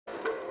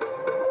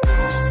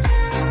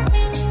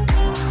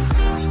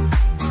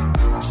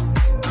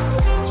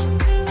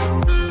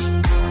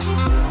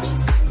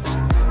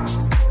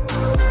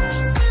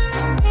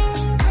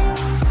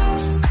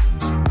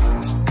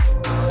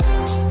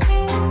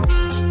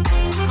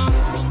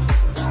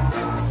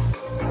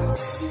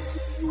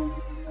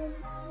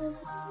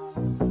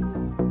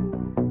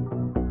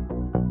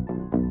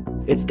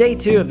It's day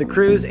 2 of the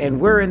cruise and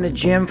we're in the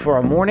gym for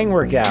a morning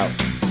workout.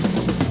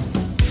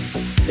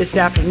 This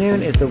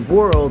afternoon is the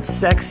world's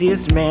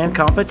sexiest man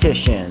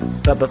competition.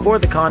 But before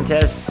the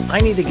contest, I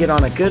need to get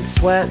on a good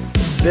sweat,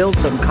 build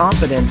some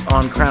confidence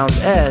on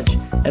Crown's Edge,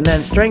 and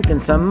then strengthen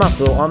some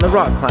muscle on the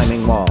rock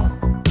climbing wall.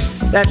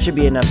 That should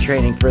be enough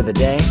training for the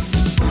day.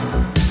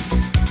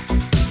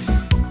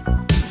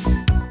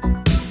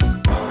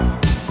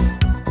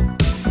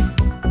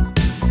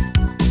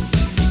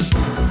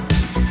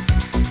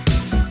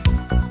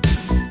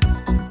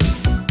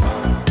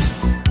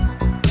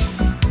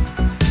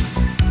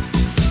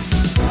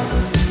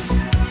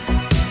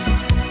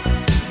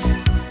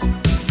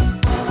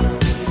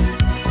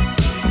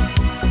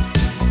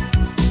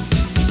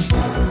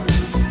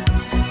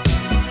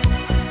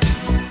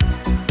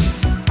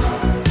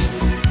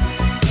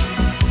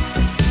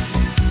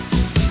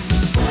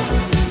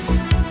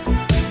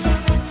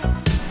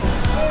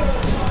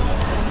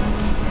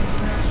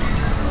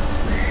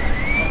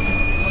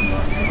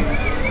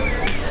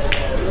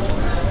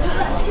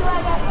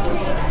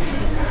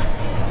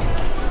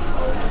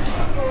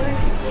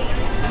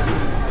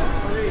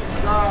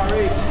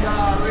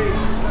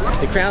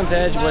 The Crown's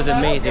Edge was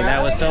amazing.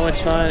 That was so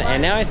much fun.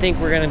 And now I think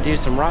we're going to do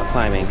some rock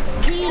climbing.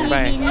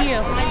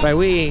 By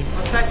we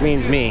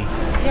means me.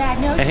 Yeah,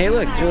 no. And hey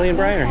look, Julie and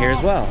Brian are here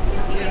as well.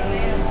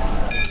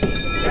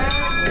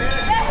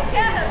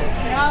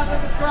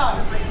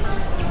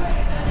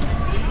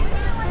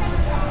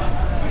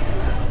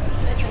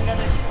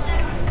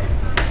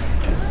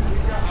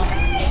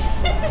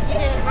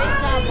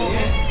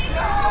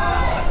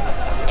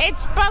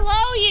 It's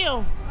below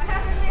you.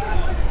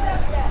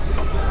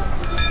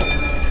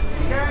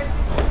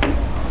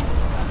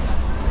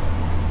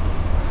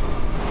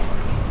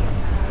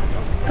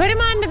 Put him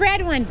on the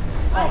red one.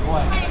 Oh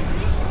boy.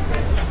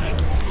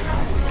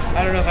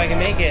 I don't know if I can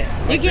make it.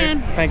 You can.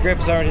 My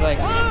grip's already like,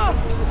 ah!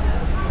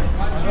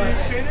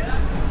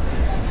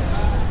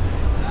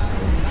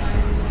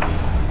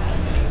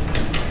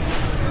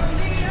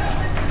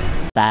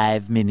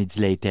 5 minutes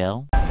later.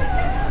 All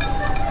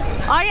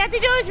you have to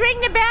do is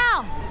ring the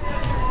bell.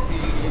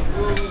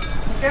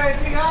 Okay,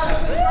 big odds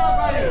on the draw,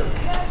 buddy.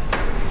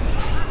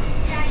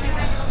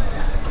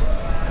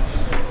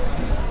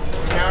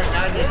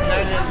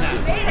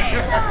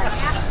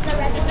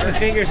 My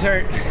fingers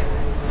hurt.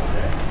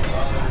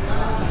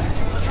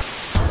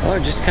 Well, we're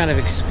just kind of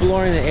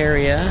exploring the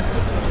area.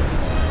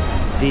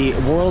 The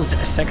world's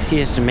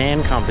sexiest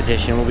man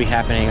competition will be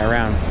happening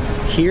around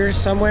here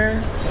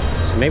somewhere.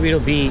 So maybe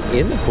it'll be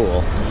in the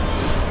pool.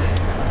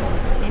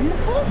 In the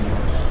pool?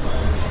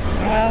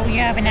 Well, we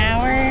have an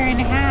hour and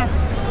a half.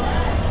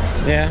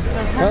 Yeah.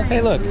 Well,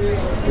 hey look. We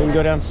can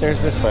go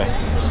downstairs this way.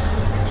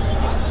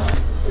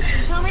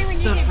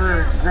 Stuff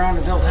for grown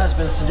adult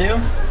husbands to do.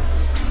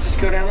 Just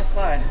go down the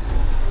slide.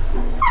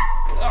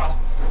 Oh.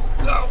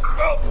 Oh.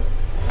 Oh.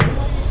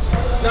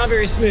 Not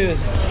very smooth.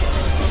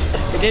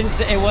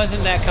 It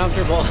wasn't that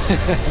comfortable. Should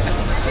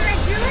I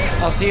do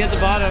it? I'll see you at the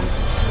bottom.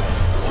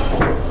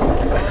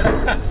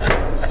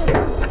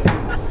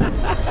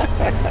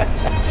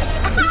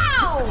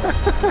 Ow!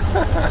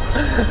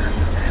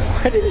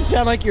 Why did it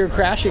sound like you were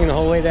crashing the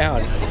whole way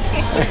down?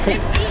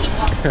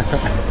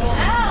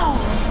 Ow!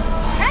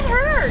 That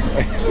hurts.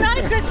 This is not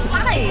a good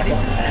slide.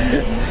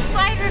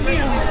 Slide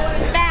review.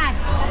 Bad.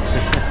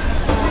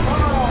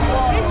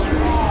 This should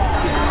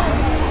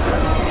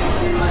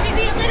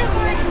be a little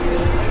more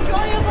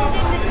enjoyable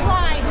than the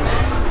slide.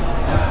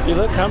 You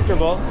look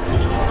comfortable.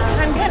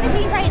 I'm gonna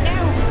be right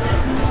now.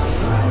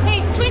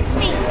 Hey, twist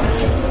me.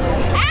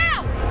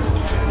 Ow!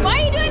 Why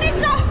are you doing it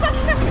so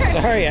hard?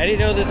 Sorry, I didn't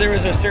know that there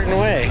was a certain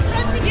way. You're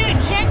supposed to do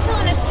it gentle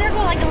in a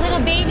circle like a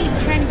little baby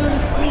trying to go to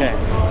sleep. Okay.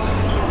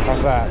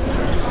 How's that?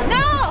 No!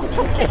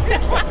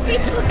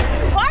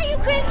 Why are you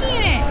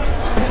cranking it?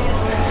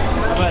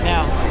 How about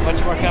now?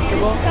 Much more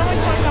comfortable? So much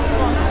more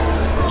comfortable.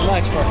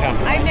 Much more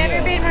comfortable. I've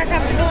never been more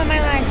comfortable in my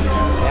life.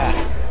 Yeah.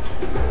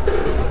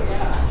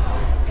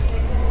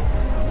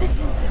 This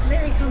is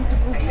very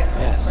comfortable.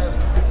 Yes.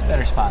 It's a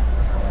better spot.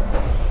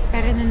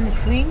 Better than the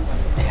swing?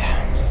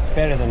 Yeah.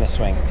 Better than the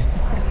swing.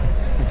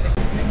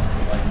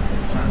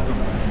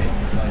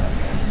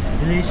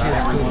 Delicious.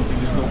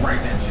 Just go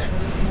write that check.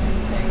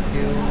 Thank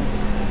you.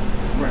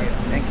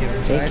 Thank you.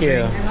 Thank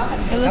you.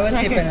 It looks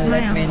like a Let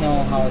smile. me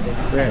know how is it.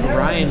 We're at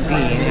Ryan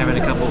Bean having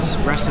a couple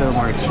espresso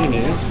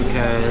martinis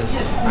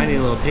because I need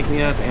a little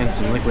pick-me-up and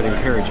some liquid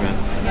encouragement.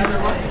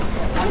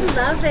 I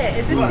love it.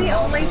 Is this the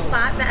only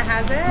spot that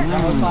has it?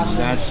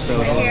 That's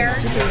so Here?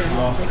 good.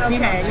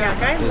 Okay, yeah,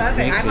 I love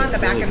it. I'm on the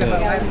back of the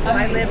boat.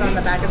 I live on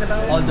the back of the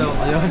boat. Although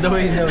the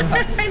way I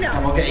And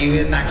know. we'll get you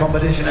in that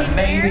competition, and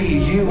maybe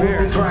you will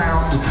be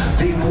crowned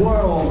the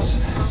world's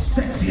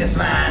sexiest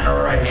man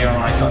right here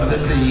on Icon of the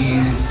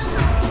Seas.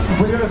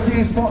 We've got a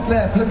few spots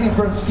left, looking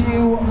for a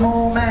few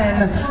more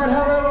men. Right,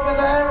 hello over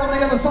there on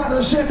the other side of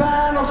the ship,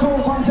 and of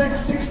course on deck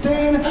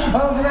 16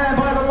 over there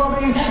by the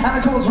lobby, and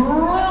of course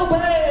Royal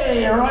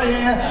Bay. right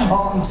here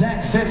on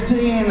deck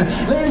 15.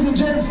 Ladies and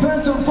gents,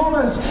 first and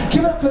foremost,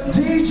 give it up for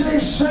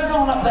DJ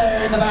Sharon up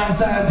there in the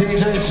bandstand.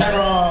 DJ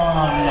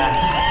Sharon.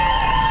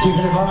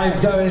 Keeping the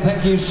vibes going,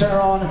 thank you,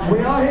 Sharon. We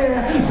are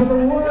here for the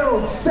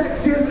World's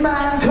Sexiest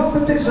Man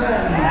competition.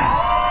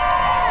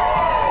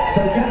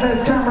 So get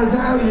those cameras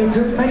out, you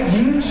could make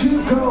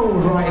YouTube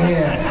gold right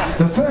here.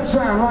 The first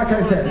round, like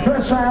I said, the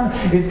first round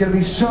is going to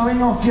be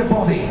showing off your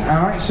body,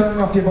 alright, showing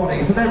off your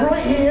body. So they're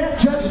right here.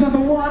 Judge number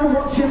one,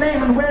 what's your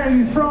name and where are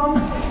you from?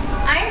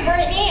 I'm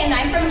Brittany and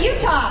I'm from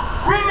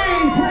Utah.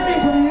 Brittany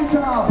from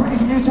Utah. Brittany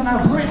from Utah.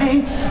 Now,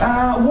 Brittany,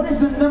 what is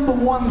the number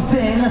one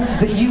thing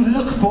that you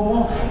look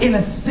for in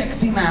a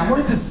sexy man? What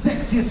is the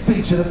sexiest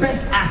feature, the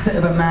best asset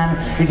of a man?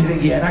 If you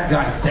think, yeah, that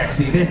guy's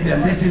sexy,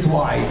 this is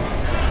why.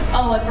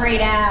 Oh, a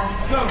great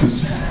ass.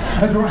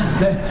 A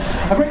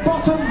great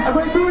bottom, a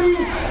great booty,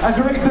 a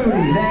great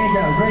booty. There you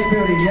go, great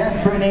booty. Yes,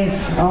 Brittany.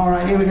 All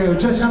right, here we go.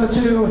 Judge number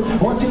two.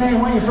 What's your name?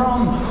 Where are you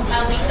from?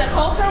 Alita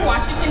Coulter,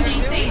 Washington,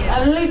 D.C.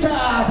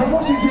 Alita from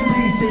Washington,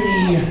 D.C.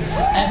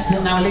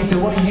 Excellent. Now, Alita,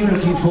 what are you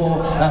looking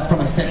for from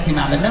a sexy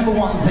man? The number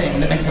one thing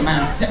that makes a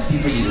man sexy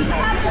for you?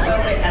 I'll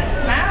go with a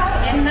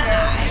smile in the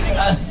eye.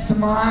 A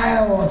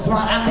smile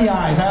and the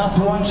eyes. I asked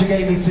for one, she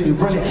gave me two.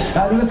 Brilliant.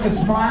 Let's go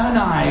smile and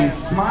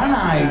eyes.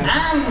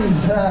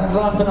 And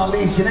last but not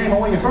least, your name and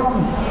where you're from?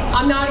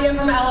 I'm Nadia, I'm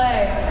from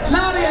LA.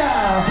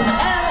 Nadia from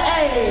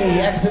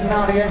LA. Excellent,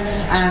 Nadia.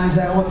 And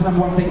what's the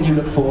number one thing you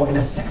look for in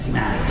a sexy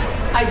man?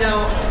 I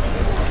don't.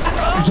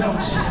 You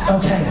don't?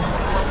 Okay.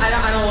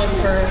 I don't look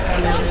for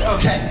a man.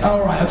 Okay,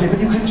 alright, okay, but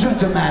you can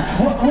judge a man.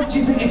 What do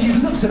you think if you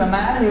looked at a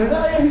man and you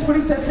thought, oh yeah, he's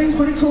pretty sexy, he's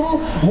pretty cool?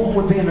 What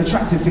would be an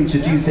attractive feature,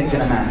 do you think,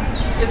 in a man?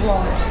 His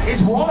wallet.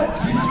 His wallet?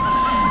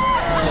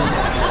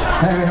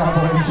 There we are,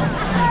 boys.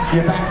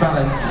 Your bank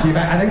balance.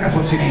 I think that's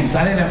what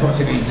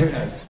she means. Who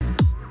knows?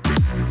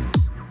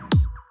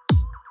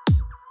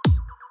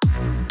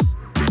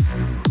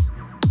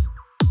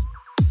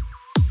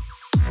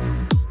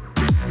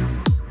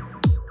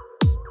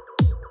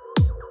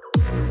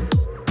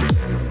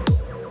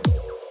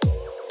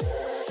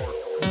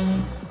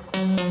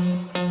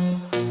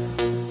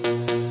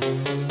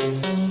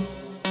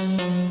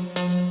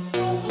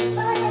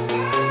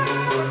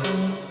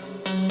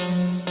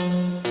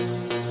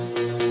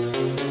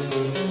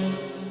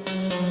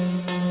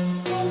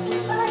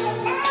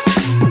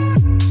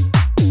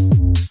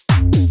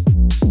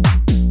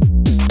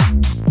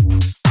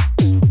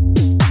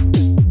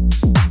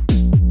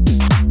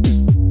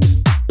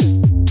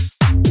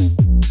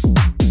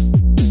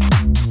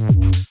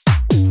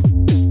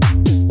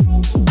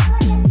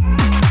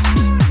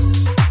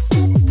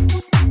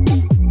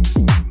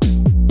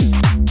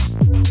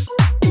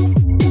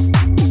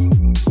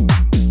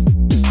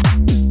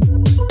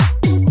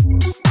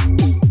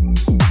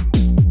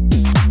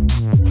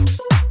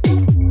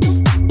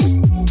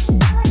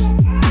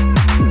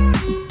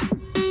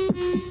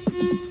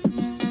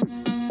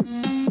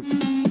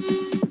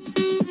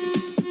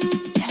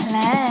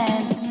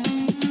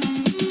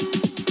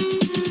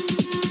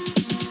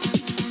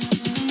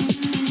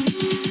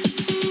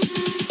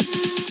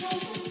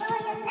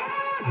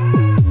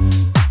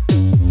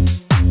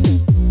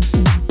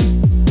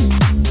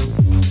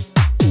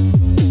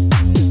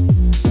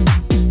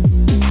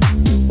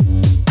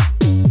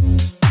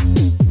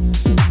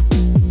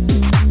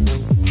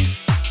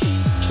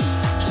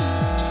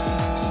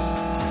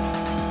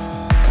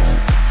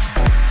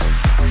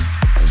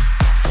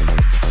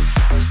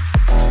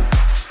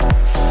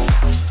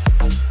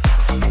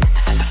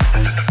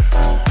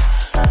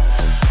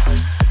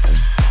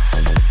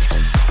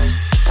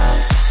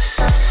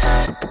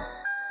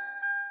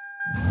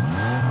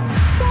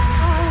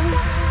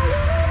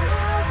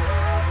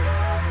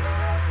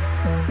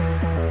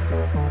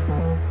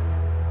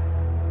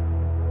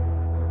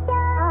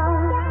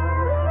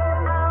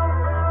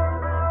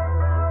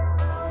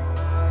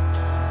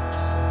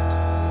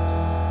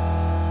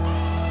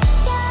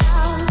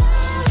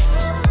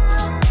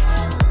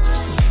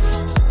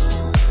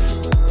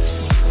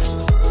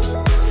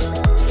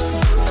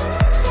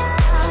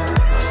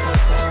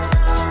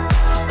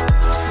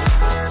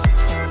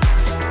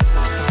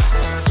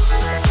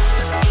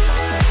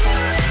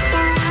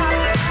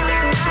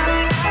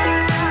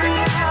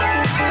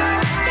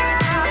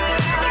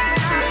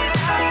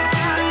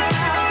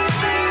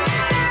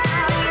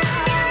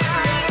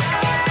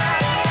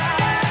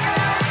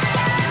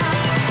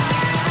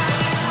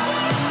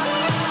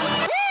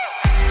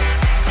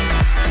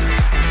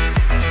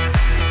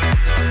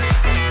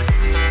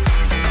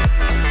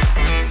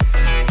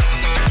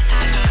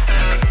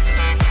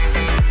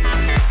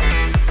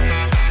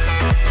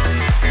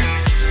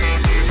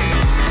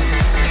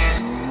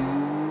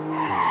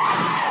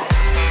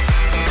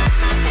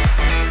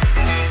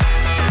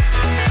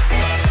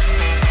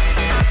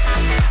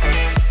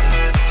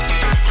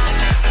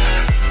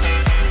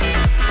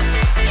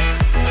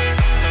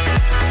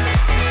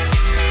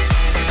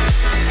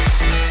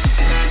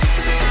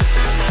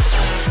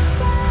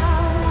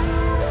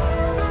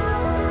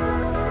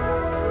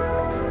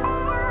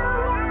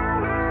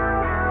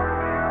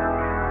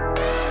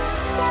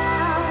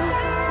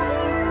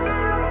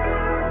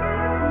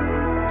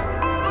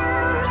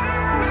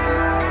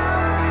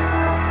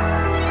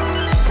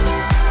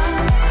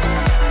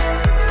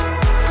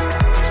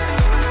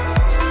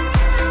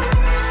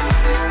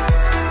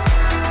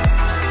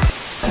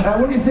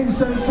 What do you think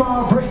so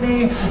far,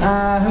 Brittany?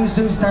 Who's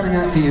standing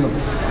out for you?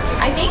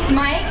 I think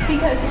Mike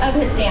because of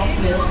his dance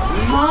moves.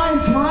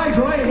 Mike,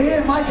 right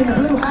here. Mike in the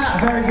blue hat.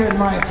 Very good,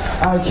 Mike.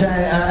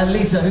 Okay,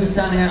 Elisa, who's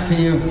standing out for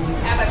you?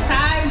 At a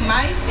time,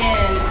 Mike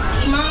and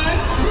Iman.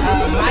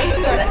 Mike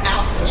for the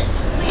outfit.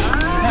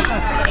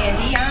 And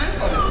Dion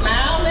for the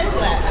smile and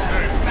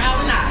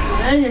eye.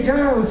 There you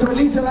go. So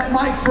Elisa like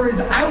Mike for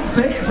his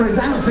outfit.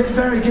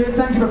 Very good.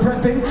 Thank you for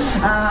prepping.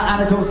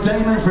 And of course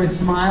Damon for his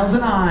smiles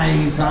and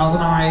eyes.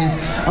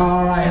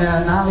 All right,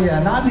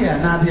 Nadia,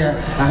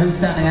 who's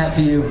standing out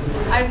for you?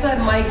 I said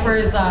Mike for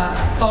his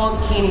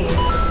thonkini.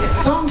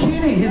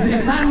 Thonkini,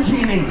 his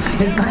mankini.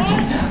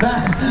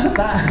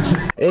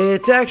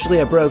 It's actually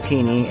a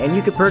brokini, and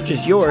you can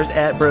purchase yours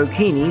at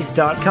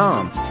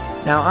brokinis.com.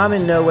 Now, I'm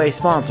in no way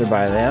sponsored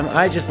by them,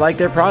 I just like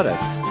their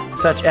products,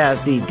 such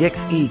as the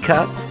Dix E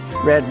Cup,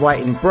 Red,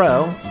 White, and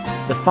Bro,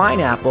 the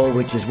Pineapple,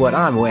 which is what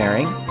I'm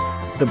wearing,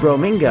 the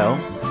Bromingo,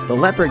 the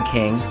Leopard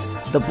King,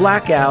 the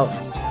Blackout,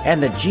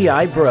 and the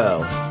GI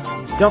Bro.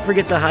 Don't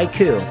forget the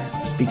Haiku.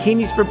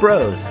 Bikinis for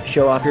bros.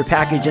 Show off your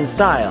package and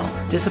style.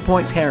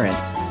 Disappoint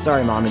parents.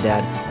 Sorry, Mom and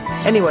Dad.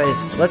 Anyways,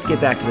 let's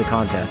get back to the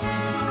contest.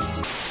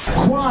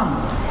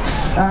 Juan,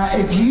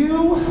 if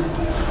you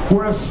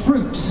were a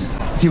fruit,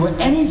 if you were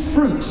any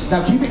fruit,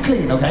 now keep it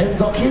clean, okay? We've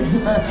got kids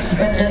in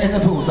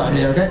the poolside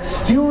here, okay?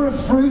 If you were a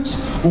fruit,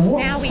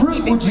 what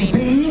fruit would you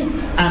be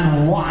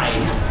and why?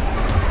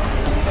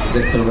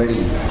 The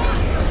strawberry.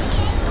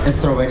 A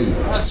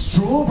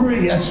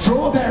strawberry. A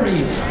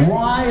strawberry.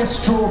 Why a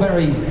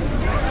strawberry?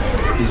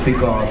 It's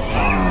because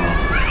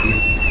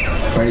it's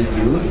very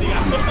used.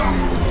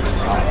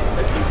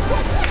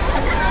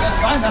 That's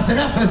fine, that's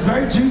enough. That's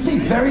very juicy.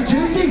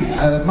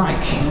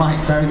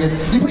 Mike, very good.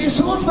 You put your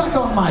shorts back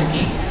on, Mike.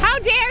 How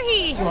dare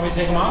he? Do you want me to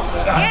take them off?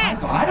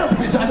 Yes. I don't know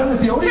if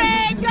the audience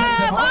Take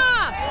them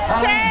off.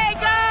 Take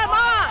them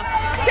off.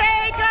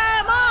 Take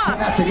them off.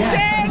 That's a yes.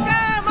 Take them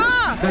off.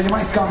 No, you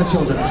might scar the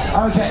children.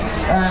 Okay,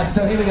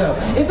 so here we go.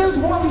 If there's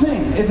one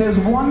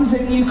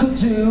thing you could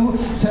do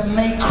to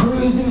make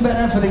cruising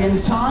better for the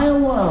entire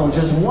world,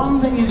 just one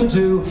thing you could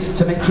do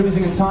to make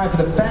cruising for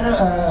the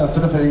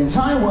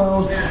entire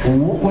world,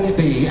 what would it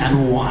be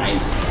and why?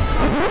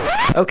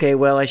 Okay,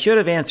 well, I should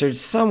have answered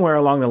somewhere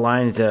along the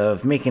lines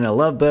of making a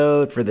love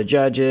boat for the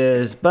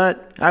judges,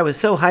 but I was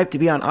so hyped to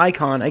be on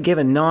Icon, I gave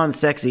a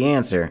non-sexy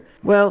answer.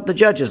 Well, the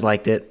judges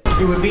liked it.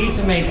 It would be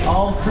to make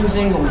all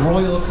cruising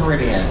Royal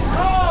Caribbean.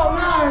 Oh,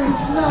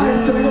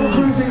 nice. So we got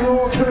cruising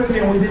Royal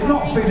Caribbean. We did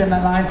not feed in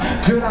that line.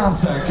 Good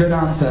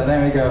answer.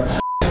 There we go.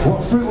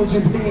 What fruit would you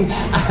be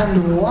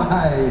and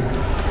why?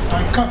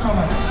 A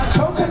coconut. A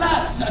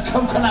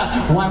coconut.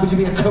 Why would you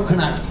be a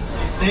coconut?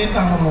 Stay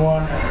down in the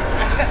water.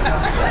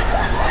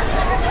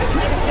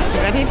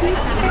 Ready,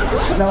 please?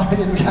 No, I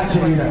didn't catch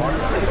it either.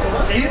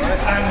 Eat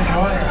and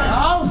water.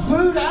 Oh,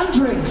 food and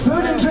drink.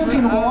 Food and drink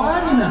in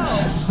one.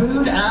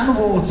 Food and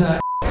water.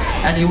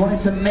 And you wanted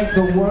to make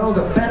the world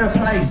a better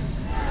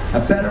place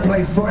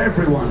for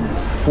everyone.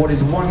 What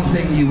is one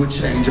thing you would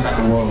change about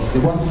the world? The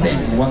one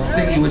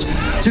thing you would...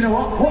 Do you know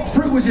what? What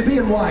fruit would you be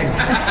and why?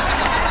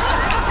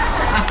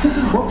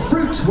 What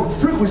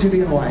fruit would you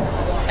be and why?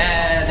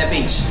 The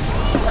peach.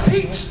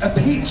 A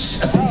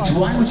peach.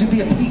 Why would you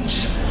be a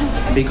peach?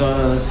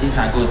 Because it's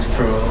a good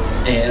fruit.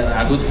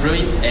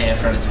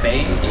 From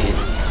Spain.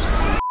 It's.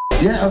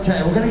 Yeah.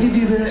 Okay. We're gonna give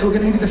you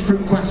the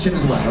fruit question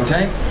as well.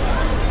 Okay.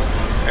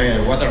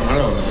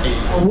 Watermelon.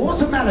 A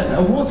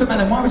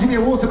watermelon. Why would you be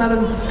a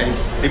watermelon?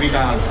 It's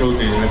typical fruit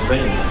in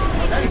Spain.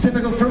 A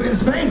typical fruit in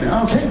Spain.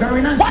 Okay.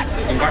 Very nice.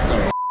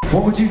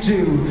 What would you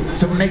do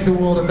to make the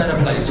world a better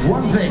place?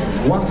 One thing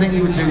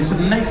you would do to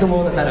make the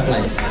world a better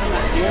place.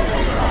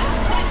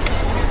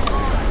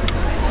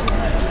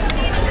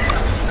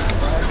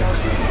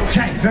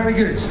 Okay, very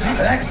good.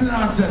 Excellent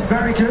answer.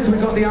 Very good. We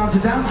got the answer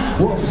down.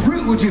 What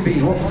fruit would you be?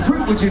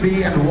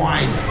 And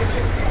why?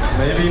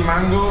 Maybe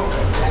mango,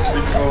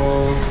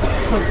 because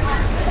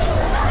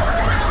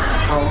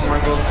some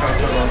mangoes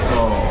has a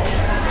lot of...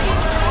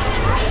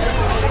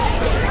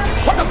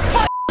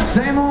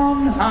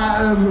 Damon,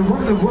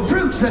 what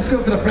fruit? Let's stick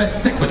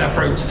with the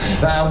fruit.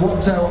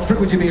 What fruit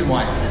would you be and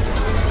why?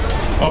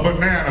 A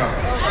banana.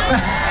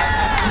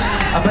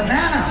 A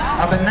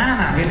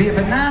banana. He'd be a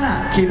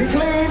banana. Keep it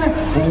clean.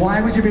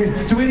 Why would you be?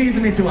 Do we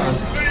even need to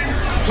ask?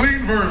 Clean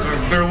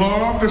version. They're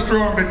long, they're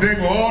strong, they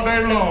dingle all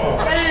day long.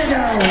 There you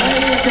go.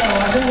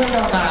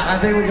 I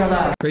think we got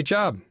that. Great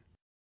job.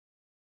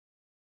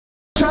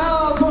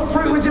 Charles, what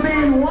fruit would you be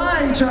and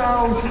why,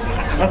 Charles?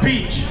 A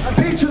peach. A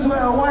peach as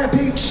well. Why a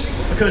peach?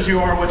 Because you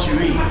are what you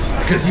eat.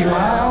 Because you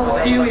are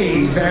what you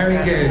eat. Very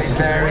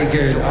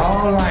good.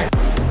 All right.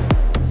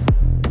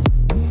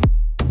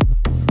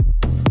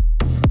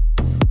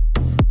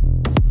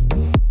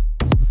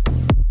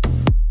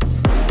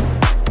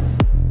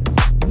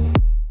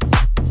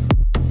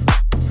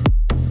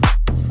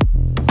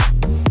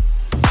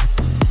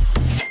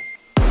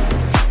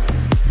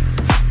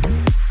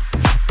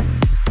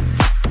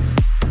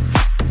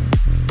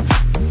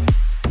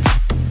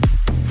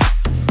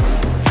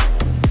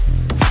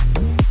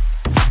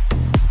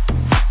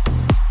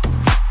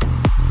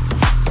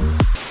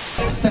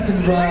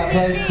 second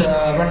place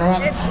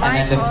runner-up, and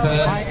then the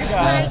first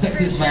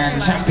Sexiest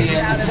Man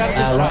champion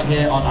right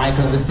here on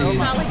Icon of the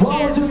Seas.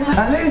 While we're doing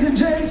that, ladies and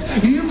gents,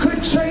 you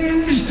could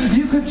change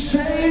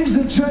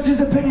the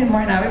judge's opinion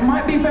right now. It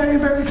might be very,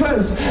 very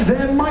close.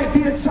 There might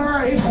be a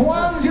tie. If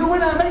Juan's your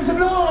winner, make some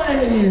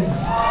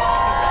noise!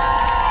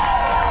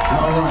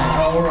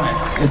 All right.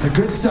 It's a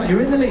good start.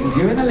 You're in the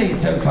lead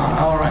so far.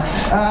 All right.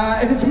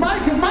 If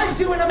Mike's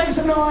your winner, make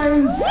some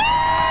noise!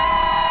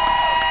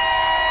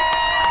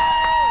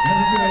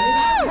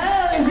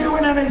 If is your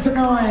winner, make some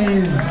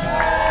noise!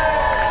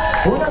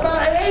 What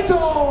about Edo?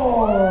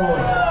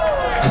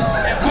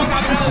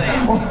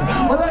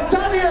 What about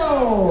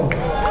Daniel?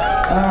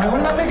 What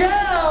about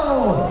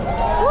Miguel?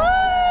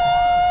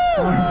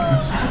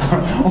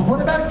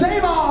 What about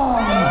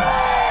Damon?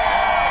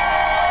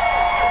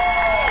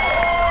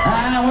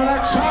 And what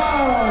about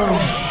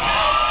Charles?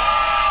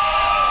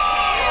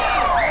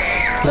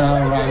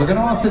 Alright, we're going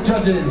to ask the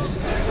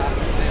judges.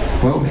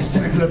 Well, there's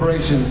 7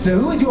 deliberations. So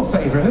who is your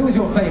favourite? Who is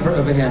your favourite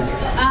over here?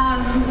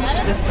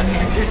 This one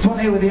here. This one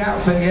here with the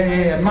outfit,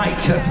 yeah.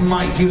 Mike, that's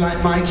Mike, you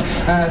like Mike.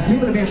 So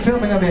people have been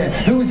filming over here.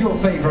 Who was your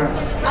favourite?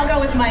 I'll go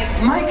with Mike.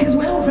 Mike as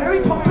well, very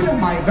popular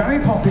Mike, very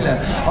popular.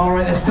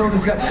 Alright, they're still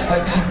discussing.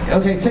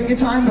 Okay, take your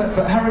time, but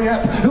hurry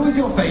up. Who was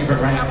your favourite,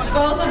 right?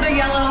 Both of the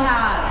yellow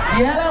hats.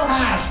 Yellow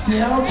hats,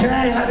 yeah,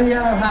 okay, like the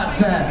yellow hats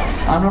there.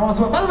 I'm gonna ask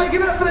well. By the way,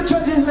 give it up for the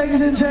judges,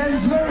 ladies and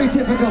gents. Very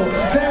difficult,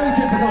 very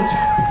difficult.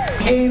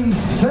 In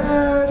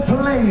 3rd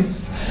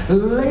place,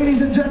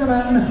 ladies and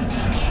gentlemen,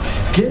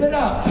 give it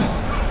up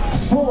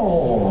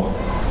for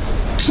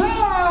Charles!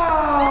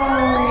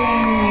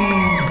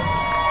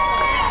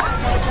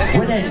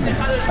 Winning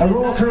a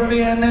Royal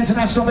Caribbean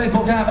International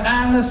Baseball Cap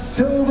and the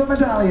silver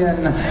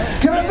medallion.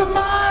 Give it up for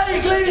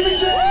Mike, ladies and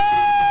gents!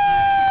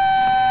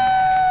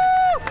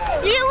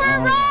 You were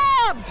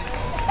robbed!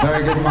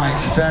 Very good,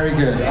 Mike. Very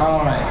good.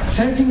 All right.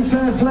 Taking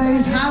 1st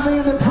place,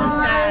 having the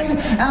pride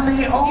and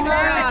the honor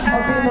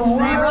of being the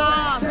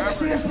world's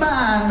sexiest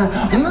man.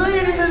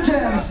 Ladies and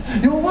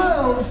gents, your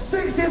world's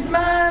sexiest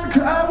man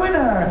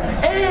winner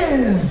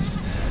is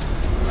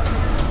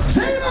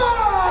Damon!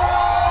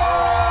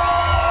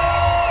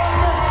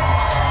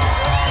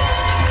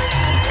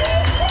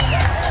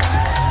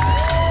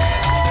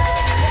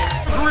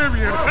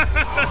 Caribbean.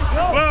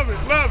 Love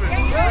it.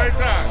 Great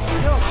time.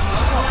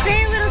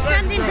 Say a little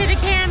something for the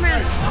camera.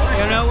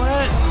 You know what?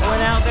 I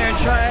went out there and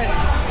tried.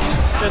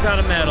 Still got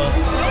a medal.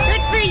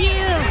 Good for you.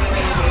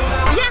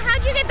 Yeah,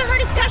 how'd you get the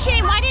hardest discussion?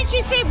 And why didn't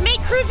you say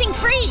make cruising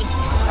free?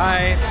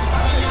 I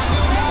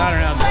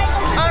don't know.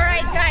 All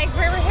right, guys,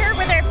 we're here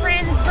with our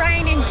friends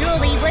Brian and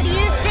Julie. What do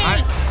you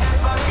think?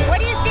 What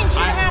do you think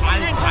should have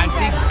happened in that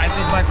contest? I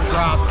think Mike was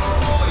robbed.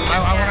 I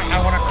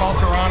want to call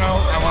Toronto.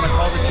 I want to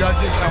call the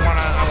judges. I want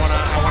to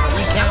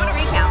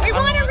recount. We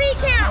want a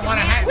recount.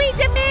 We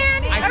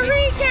demand a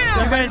recount.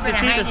 You guys can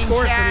see the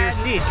scores from your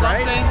seats,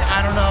 right?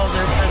 I don't know.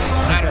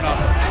 I don't know.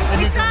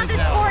 We saw the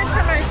scores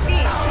from our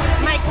seats.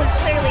 Mike was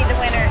clearly the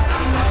winner.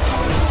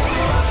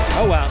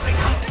 Oh wow.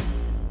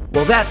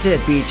 Well, that's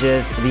it,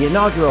 Beaches. The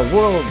inaugural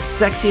World's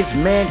Sexiest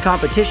Man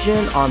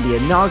competition on the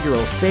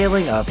inaugural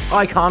sailing of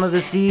Icon of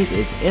the Seas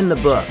is in the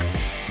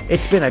books.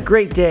 It's been a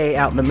great day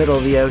out in the middle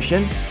of the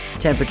ocean.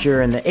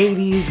 Temperature in the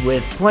 80s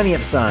with plenty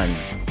of sun.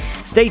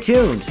 Stay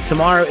tuned.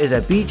 Tomorrow is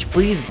a Beach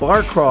Please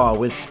bar crawl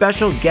with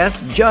special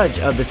guest judge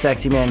of the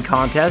Sexy Man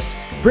contest,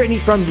 Brittany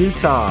from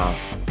Utah.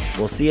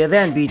 We'll see you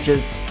then,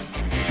 Beaches.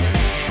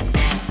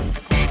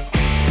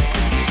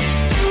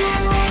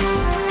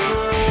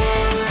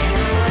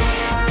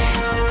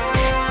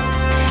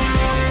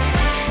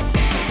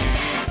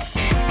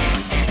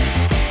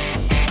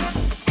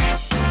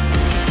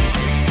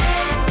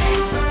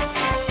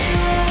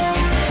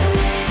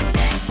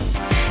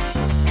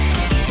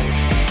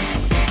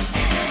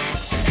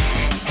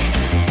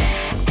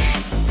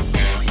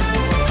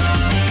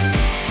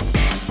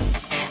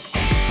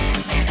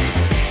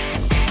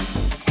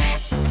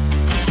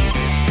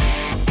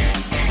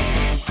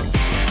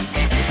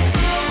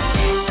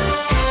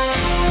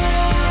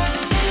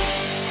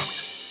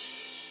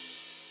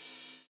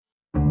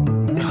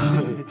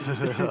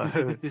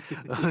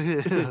 Oh,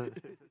 yeah.